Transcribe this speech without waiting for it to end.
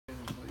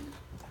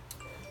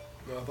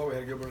No, I thought we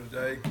had a good one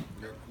today.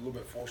 We got a little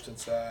bit forced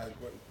inside. It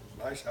was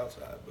nice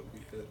outside, but we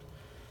had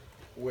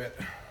wet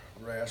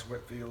grass,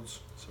 wet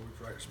fields. So we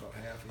practiced about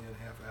half in,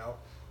 half out,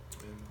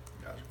 and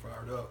guys are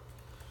fired up.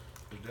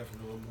 There's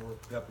definitely a little more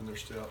pep in their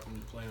step when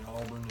you're playing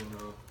Auburn,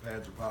 and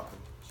pads are popping.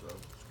 So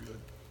it's good.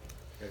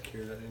 Got to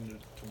carry that into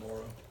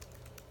tomorrow.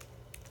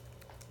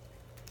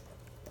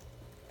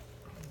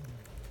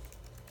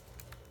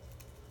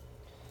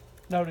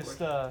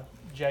 Noticed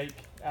Jake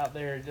out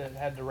there that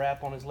had the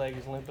wrap on his leg,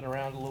 is limping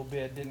around a little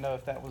bit. Didn't know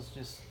if that was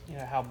just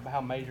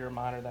how major or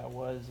minor that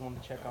was.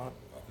 Wanted to check on it.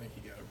 I think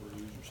he got a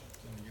bruise or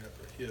something. He got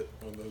a hit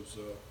one of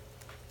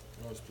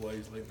those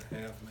plays late in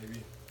the half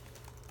maybe.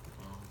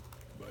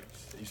 But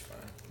he's fine.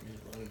 I mean,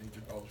 he's running. He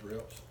took all his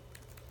reps.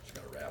 Just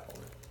got a wrap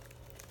on it.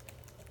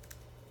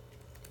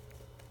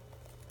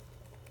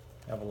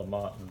 How have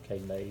Lamont and K.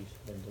 Mays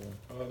been doing?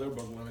 They're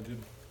both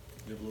limited.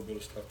 Did a little bit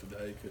of stuff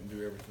today. Couldn't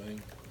do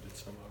everything. Did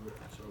some of it.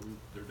 So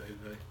they're day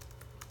to day.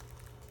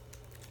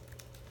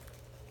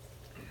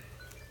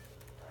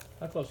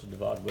 How close is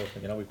Devon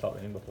Wilson? I know we've talked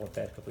to him before the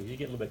past couple of years. You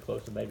get a little bit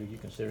closer, maybe you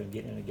considering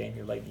getting in a game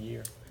here late in the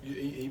year?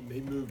 He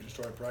moved and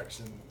started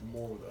practicing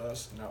more with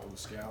us, not with the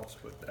scouts.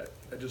 But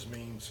that just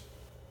means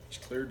he's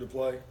cleared to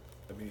play.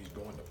 That means he's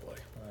going to play.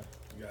 Right.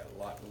 You got a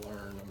lot to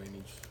learn. I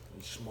mean,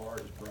 he's smart,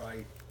 he's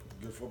bright,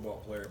 good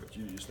football player. But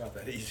it's not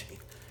that easy.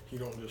 You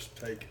don't just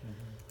take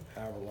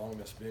however long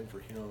that's been for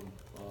him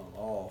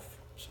off.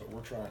 So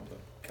we're trying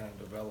to kind of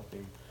develop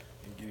him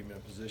and get him in a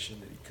position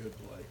that he could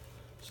play.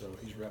 So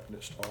he's repping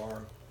at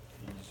star.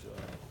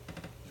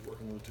 He's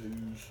working with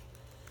twos.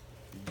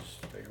 He's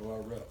taking a lot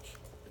of reps.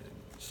 And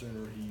the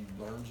sooner he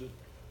learns it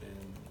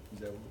and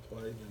he's able to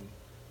play, then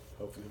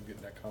hopefully he'll get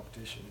in that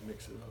competition and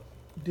mix it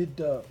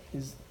up.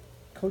 Is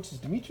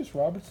Demetrius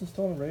Robertson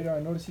still on the radar? I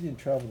noticed he didn't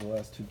travel the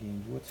last two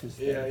games. What's his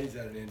Yeah, status? he's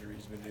had an injury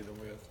he's been dealing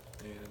with,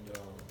 and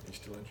he's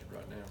still injured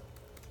right now.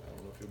 I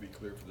don't know if he'll be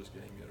clear for this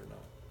game yet or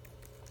not.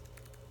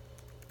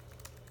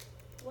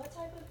 What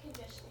type of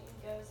conditioning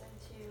goes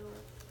into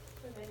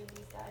preventing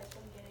these guys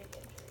from getting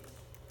injuries?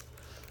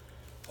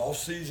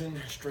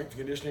 Off-season strength and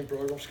conditioning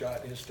program.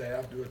 Scott and his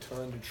staff do a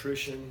ton of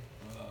nutrition,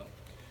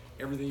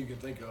 everything you can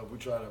think of. We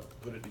try to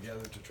put it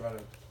together to try to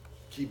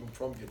keep them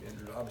from getting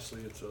injured.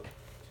 Obviously, it's a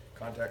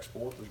contact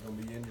sport. There's going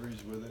to be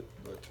injuries with it,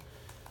 but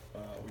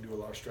we do a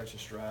lot of stretch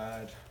and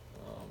stride.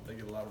 They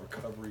get a lot of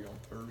recovery on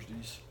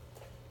Thursdays.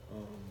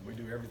 We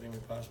do everything we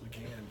possibly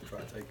can to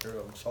try to take care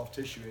of them. Soft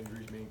tissue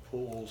injuries, meaning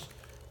pulls,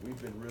 we've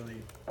been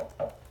really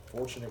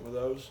fortunate with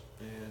those,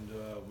 and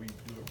we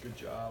do a good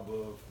job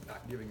of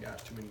not giving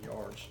guys too many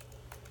yards.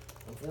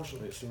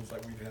 Unfortunately, it seems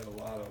like we've had a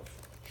lot of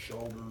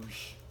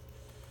shoulders,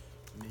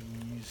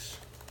 knees,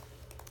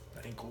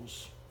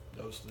 ankles,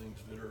 those things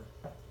that are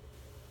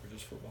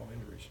just football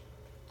injuries.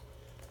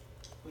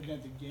 Looking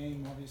at the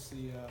game,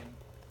 obviously,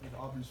 with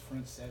Auburn's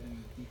front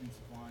seven,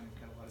 defensive line,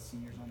 got a lot of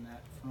seniors on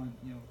that front.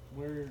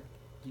 Where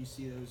do you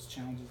see those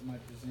challenges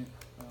might present,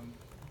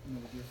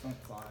 with your front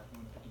five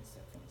going up against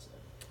that front seven?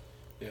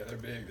 Yeah, they're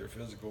big, they're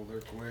physical, they're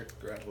quick,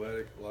 they're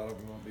athletic. A lot of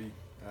them will be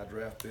high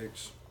draft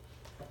picks.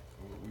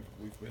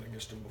 We've been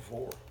against them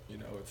before. It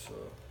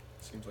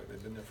seems like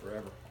they've been there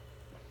forever.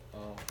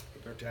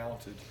 But they're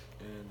talented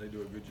and they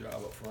do a good job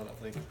up front.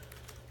 I think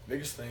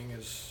biggest thing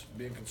is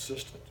being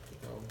consistent.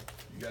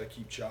 You got to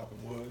keep chopping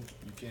wood.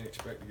 You can't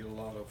expect to get a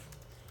lot of,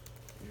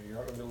 you're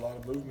not going to get a lot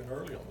of movement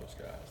early on those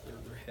guys.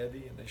 They're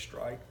heavy and they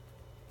strike.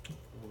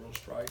 We're going to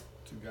strike.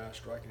 Two guys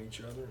striking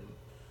each other, and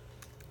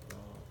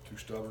two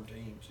stubborn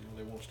teams.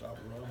 They won't stop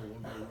and run. They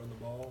want to be able to run the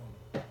ball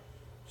and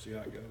see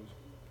how it goes.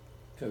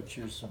 Coach,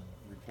 here's some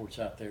reports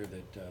out there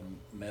that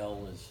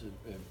Mel is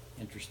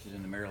interested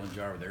in the Maryland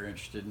job, or they're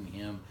interested in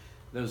him.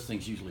 Those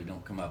things usually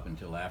don't come up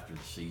until after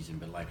the season,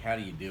 but how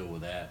do you deal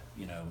with that,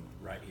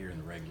 right here in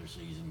the regular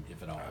season,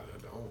 if at all? I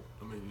don't.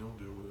 You don't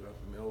deal with it.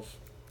 Mel's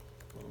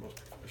one of the most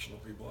professional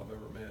people I've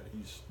ever met.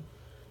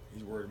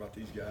 He's worried about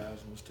these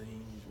guys on his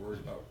team. He's worried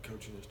about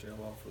coaching his tail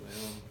off for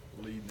them,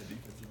 leading the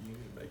defensive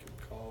unit, making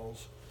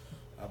calls.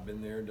 I've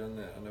been there, done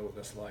that. I know what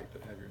that's like to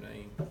have your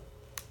name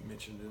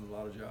mentioned in a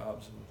lot of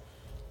jobs, and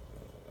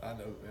I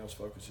know that Mel's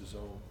focus is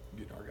on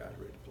getting our guys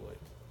ready to play.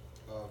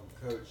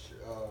 Coach,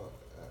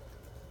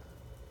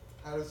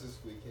 how does this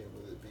weekend,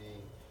 with it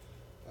being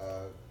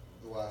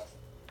the last,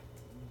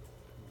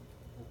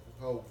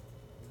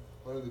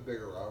 one of the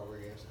bigger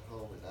rivalry games at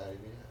home at night,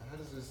 how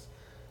does this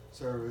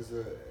serve as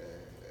a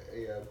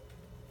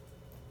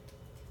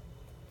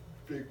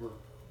big recruiting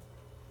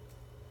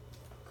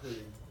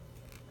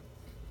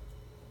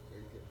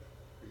weekend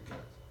for you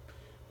guys?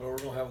 Well, we're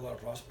going to have a lot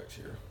of prospects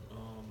here.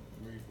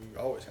 We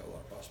always have a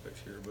lot of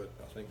prospects here, but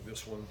I think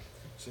this one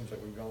seems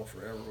like we've gone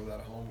forever without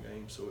a home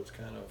game, so it's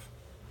kind of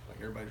like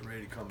everybody's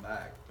ready to come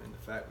back. And the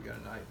fact we got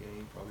a night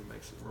game probably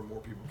makes it where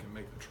more people can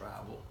make the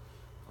travel.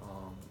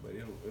 But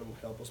it'll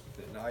help us with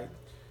that night.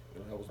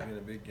 It'll help us be in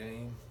a big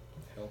game.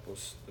 Help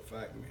us the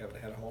fact that we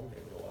haven't had a home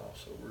game in a while,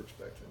 so we're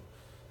expecting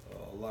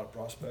a lot of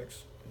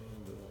prospects,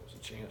 and it's a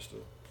chance to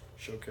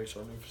showcase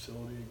our new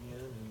facility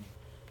again and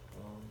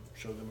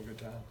show them a good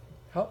time.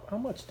 How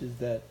much does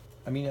that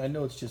I mean, I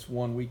know it's just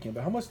one weekend,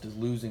 but how much does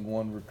losing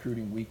one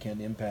recruiting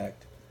weekend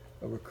impact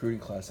a recruiting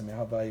class? I mean,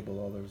 how valuable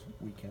are all those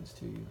weekends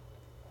to you?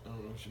 I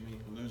don't know what you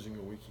mean, losing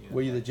a weekend.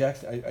 Well, you the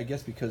Jackson. I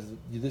guess because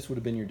this would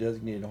have been your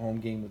designated home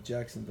game with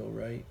Jacksonville,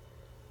 right?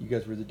 You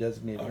guys were the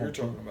designated Oh, home you're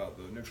talking team. about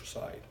the neutral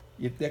site.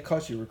 That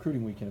cost you a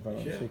recruiting weekend, if I'm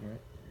not Yeah. mistaken, right?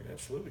 It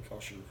absolutely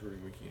costs you a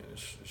recruiting weekend.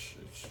 It's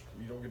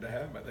you don't get to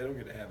have they don't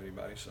get to have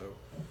anybody. So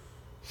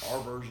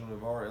our version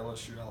of our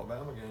LSU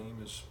Alabama game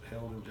is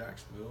held in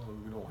Jacksonville,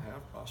 and we don't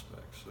have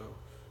prospects. So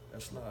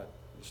it's not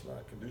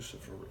conducive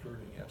for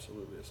recruiting.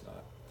 Absolutely, it's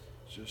not.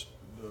 It's just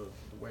the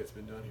way it's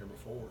been done here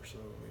before. So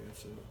I mean,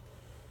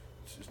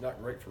 it's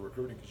not great for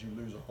recruiting because you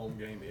lose a home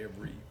game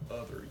every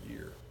other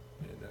year,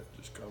 and that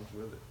just comes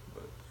with it.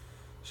 But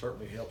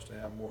certainly helps to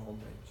have more home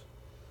games.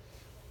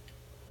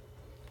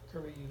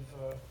 Kirby,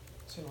 you've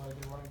seen a lot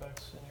of good running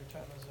backs in your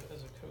time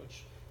as a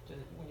coach.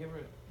 When you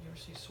ever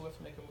see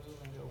Swift make a move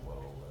and go,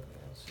 whoa,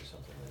 see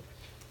something that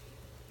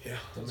Yeah,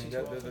 I Doesn't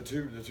mean see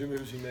too the two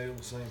moves he made on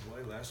the same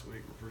play last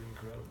week were pretty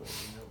incredible. I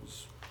mean, that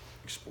was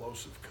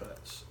explosive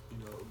cuts.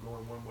 You know,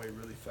 going one way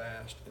really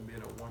fast and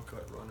being a one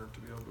cut runner to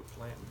be able to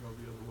plant and go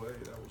the other way.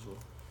 That was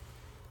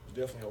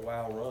definitely a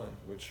wow run,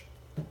 which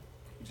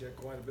he's had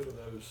quite a bit of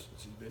those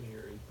since he's been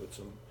here. He puts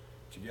them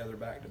together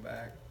back to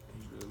back.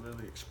 He's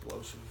really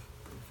explosive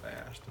and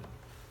fast. And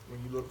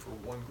when you look for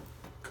one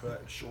cut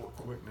and short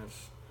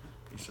quickness,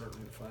 he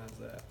certainly defines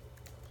that.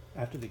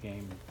 After the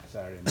game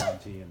Saturday,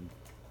 Monty and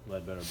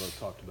Ledbetter both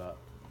talked about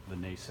the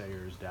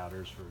naysayers,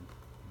 doubters for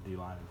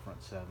D-line and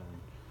front seven.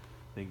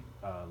 I think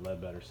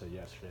Ledbetter said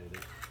yesterday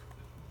that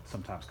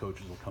sometimes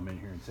coaches will come in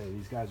here and say,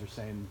 these guys are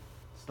saying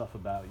stuff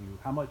about you.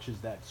 How much is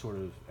that sort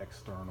of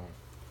external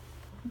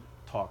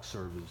talk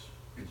serve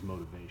as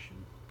motivation?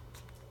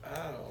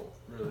 I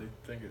don't really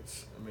think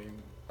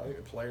I think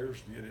the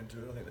players get into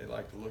it. I think they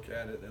like to look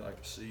at it, they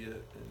like to see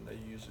it, and they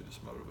use it as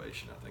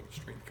motivation. I think the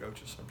strength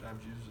coaches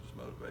sometimes use it as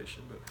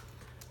motivation, but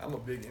I'm a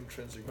big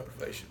intrinsic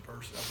motivation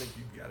person. I think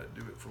you've got to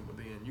do it from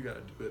within. You got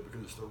to do it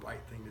because it's the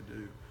right thing to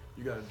do.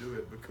 You got to do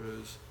it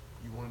because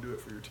you want to do it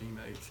for your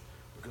teammates.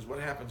 Because what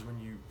happens when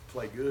you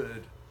play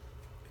good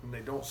and they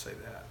don't say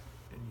that,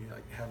 and you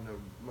have no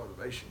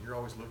motivation? You're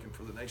always looking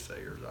for the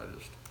naysayers.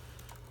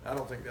 I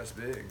don't think that's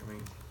big. I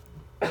mean,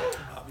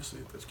 obviously,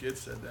 if those kids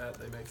said that,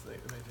 they may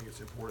think it's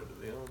important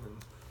to them.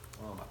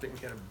 And I think we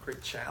had a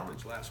great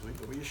challenge last week,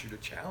 but we issued a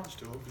challenge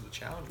to them because the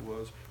challenge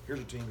was, here's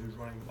a team who's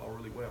running the ball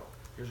really well.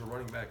 Here's a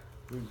running back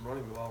who's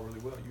running the ball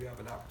really well. You have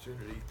an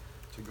opportunity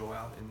to go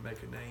out and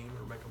make a name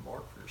or make a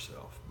mark for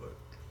yourself. But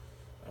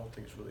I don't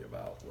think it's really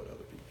about what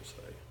other people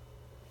say.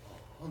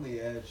 On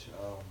the edge,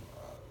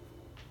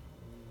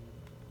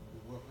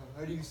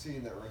 how do you see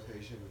in that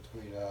rotation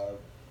between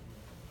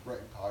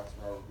Brenton Cox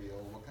and Robert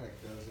Beal? What kind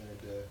of goes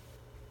into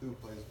who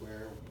plays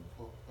where,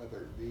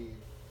 whether it be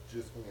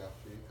just when the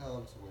opportunity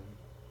comes, when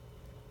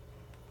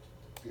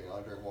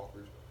Andre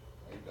Walker's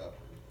aimed up?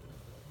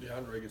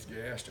 DeAndre gets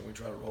gassed, and we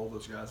try to roll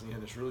those guys in.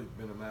 It's really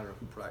been a matter of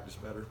who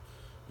practiced better.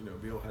 You know,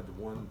 Bill had the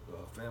one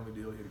family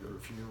deal. He had to go to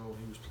a funeral.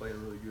 He was playing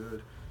really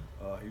good.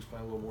 He was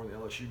playing a little more in the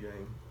LSU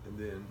game, and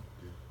then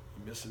he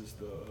misses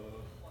the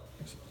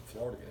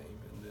Florida game,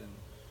 and then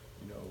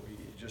he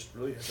just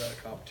really has had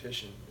a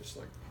competition. It's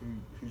like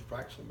who's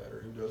practicing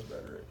better, who does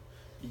better,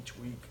 and each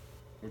week,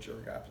 whichever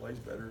guy plays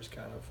better is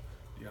kind of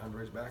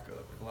DeAndre's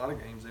backup. In a lot of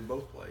games they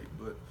both played,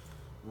 but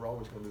we're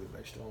always going to do it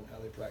based on how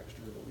they practice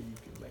during the week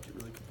and make it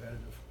really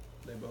competitive.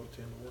 They both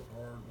tend to work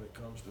hard when it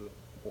comes to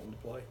wanting to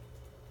play.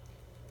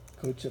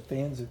 Coach,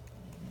 fans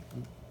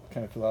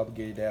kind of feel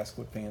obligated to ask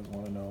what fans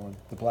want to know. And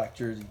the black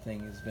jersey thing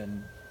has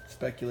been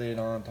speculated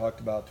on, talked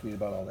about, tweeted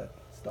about, all that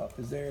stuff.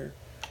 Is there,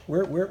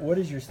 what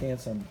is your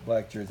stance on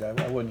black jersey? I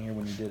wasn't here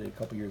when you did it a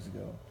couple years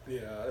ago.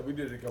 Yeah, we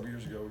did it a couple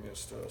years ago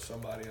against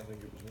somebody. I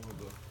think it was one of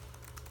the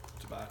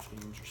Dubai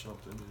teams or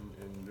something,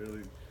 and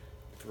really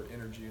for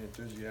energy and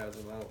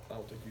enthusiasm. I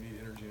don't think you need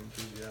energy and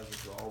enthusiasm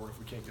for Auburn. If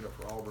we can't get up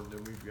for Auburn,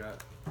 then we've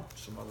got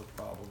some other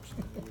problems.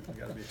 We've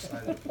got to be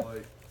excited to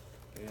play,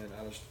 and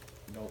I just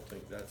don't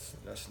think that's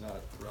not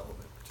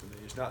relevant to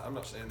me. It's not. I'm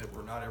not saying that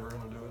we're not ever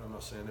going to do it. I'm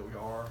not saying that we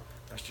are.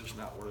 That's just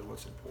not really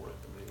what's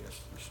important to me. That's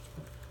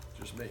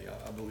just me.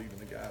 I believe in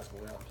the guys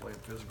going out and playing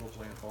physical,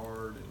 playing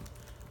hard, and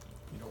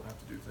you don't have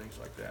to do things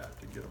like that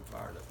to get them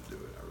fired up to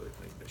do it. I really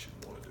think they should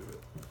want to do it.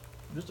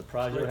 Just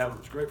surprised you how.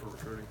 It's great for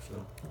recruiting. So.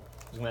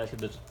 I was going to ask you,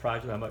 does it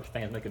surprise you how much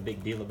fans make a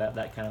big deal about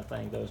that kind of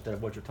thing, though, instead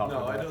of what you're talking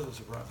about? No, it doesn't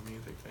surprise me. You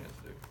think fans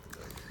do.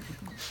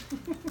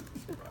 It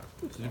doesn't surprise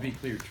me. So to be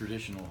clear,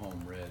 traditional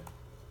home red.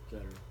 Is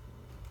that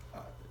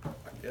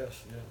I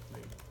guess, yeah. I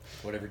mean,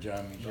 whatever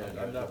John means?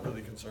 I'm not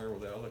really concerned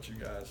with that. I'll let you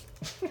guys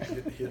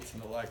get the hits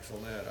and the likes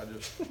on that. I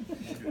just want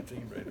to get a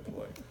team ready to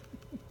play.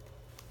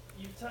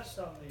 You've touched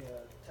on the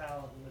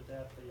talent and the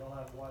depth that y'all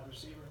have a wide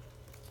receiver.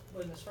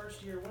 But in his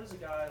first year, what has a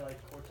guy like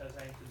Cortez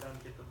Hankton done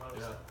to get the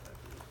most out of that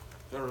group?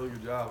 Done a really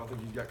good job. I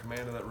think he's got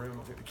command of that room.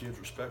 I think the kids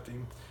respect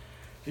him.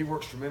 He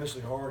works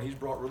tremendously hard. He's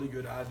brought really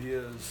good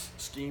ideas,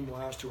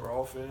 scheme-wise, to our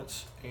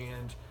offense,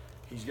 and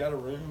he's got a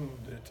room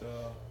that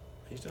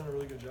he's done a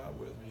really good job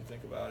with. When you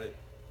think about it,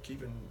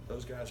 keeping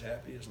those guys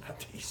happy is not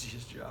the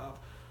easiest job.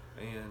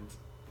 And,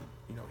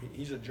 you know,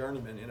 he's a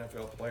journeyman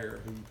NFL player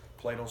who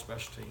played on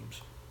special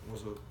teams,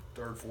 was a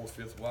third, fourth,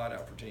 fifth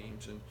wideout for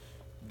teams. And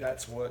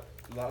that's what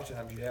a lot of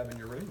times you have in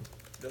your room.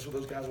 That's what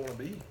those guys want to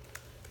be.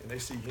 And they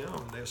see him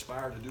and they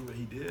aspire to do what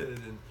he did,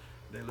 and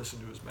they listen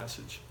to his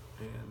message.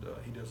 And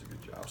he does a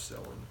good job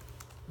selling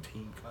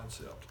team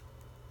concept.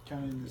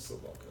 Kind of in Good this,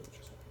 football coach.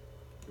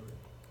 Go ahead.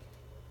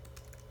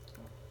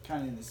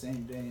 kind of in the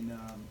same vein,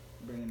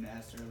 Brandon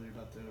asked earlier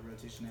about the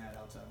rotation at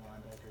outside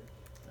linebacker.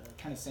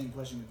 Kind of same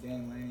question with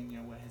Dan Lanning. You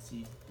know, what has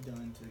he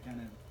done to kind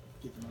of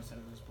get the most out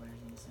of those players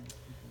in the same?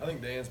 I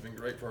think Dan's been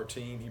great for our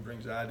team. He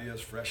brings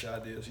ideas, fresh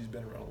ideas. He's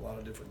been around a lot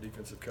of different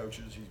defensive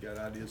coaches. He's got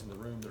ideas in the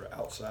room that are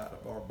outside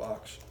of our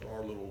box,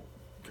 our little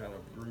kind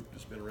of group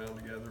that's been around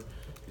together.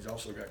 He's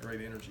also got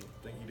great energy.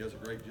 I think he does a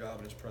great job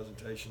in his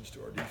presentations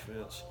to our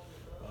defense.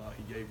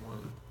 He gave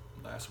one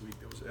last week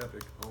that was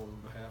epic on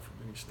behalf of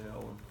Benny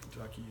Snell in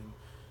Kentucky, and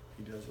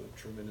he does a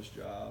tremendous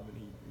job.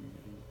 And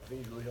I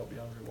think he's really helped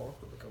DeAndre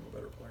Walker become a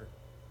better player.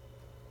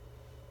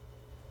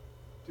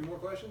 2 more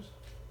questions?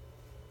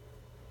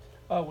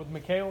 With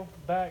Mikhail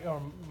back,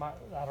 or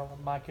I don't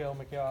know, Mikhail,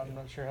 I'm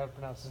not sure how to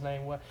pronounce his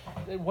name.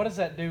 What does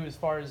that do as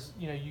far as,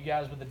 you know, you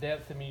guys with the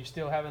depth? I mean, you're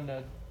still having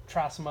to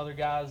try some other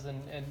guys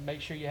and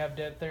make sure you have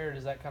depth there, or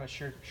does that kind of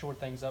short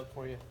things up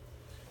for you?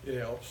 It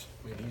helps.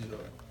 I mean, he's a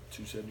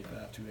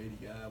 275,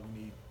 280 guy.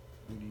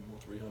 We need more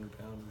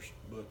 300-pounders,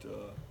 but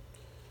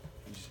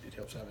it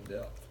helps having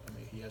depth. I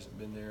mean, he hasn't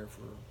been there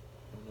for,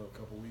 I don't know, a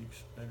couple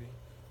weeks, maybe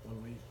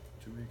 1 week,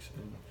 2 weeks,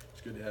 and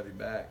it's good to have him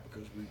back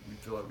because we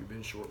feel like we've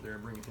been short there.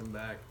 Bringing him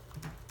back,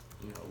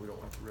 you know, we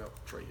don't have to rep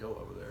Trey Hill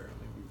over there. I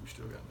mean, we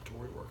still got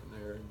Notori working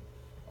there and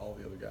all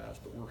the other guys,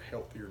 but we're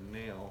healthier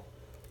now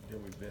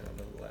than we've been, I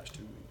know, the last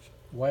 2 weeks.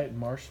 Wyatt and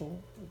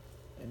Marshall,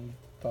 any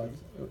thoughts?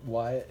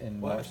 Wyatt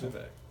and Wyatt's Marshall.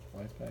 been back.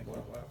 Wyatt's back.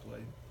 Wyatt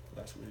played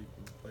last week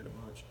and played a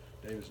bunch.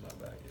 David's not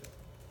back yet.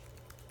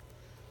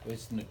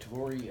 It's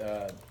Notori,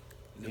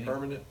 Is it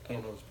permanent? I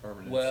don't know if it's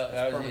permanent. well,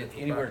 It's permanent for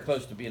anywhere practice.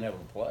 close to being able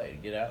to play, to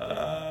get out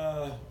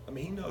there. I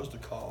mean, he knows the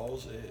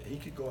calls. He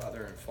could go out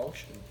there and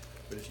function,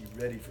 but is he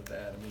ready for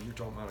that? I mean, you're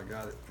talking about a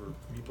guy that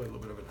he played a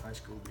little bit of it in high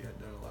school. We hadn't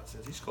done a lot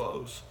since. He's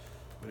close,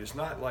 but it's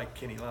not like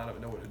can he line up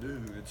and know what to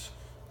do. It's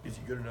is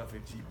he good enough?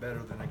 Is he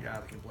better than a guy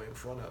that can play in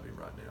front of him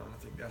right now? And I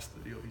think that's the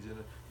deal.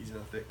 He's in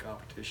a thick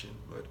competition,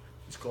 but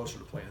he's closer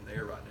to playing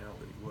there right now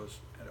than he was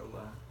at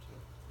O-line. So.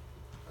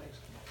 Thanks.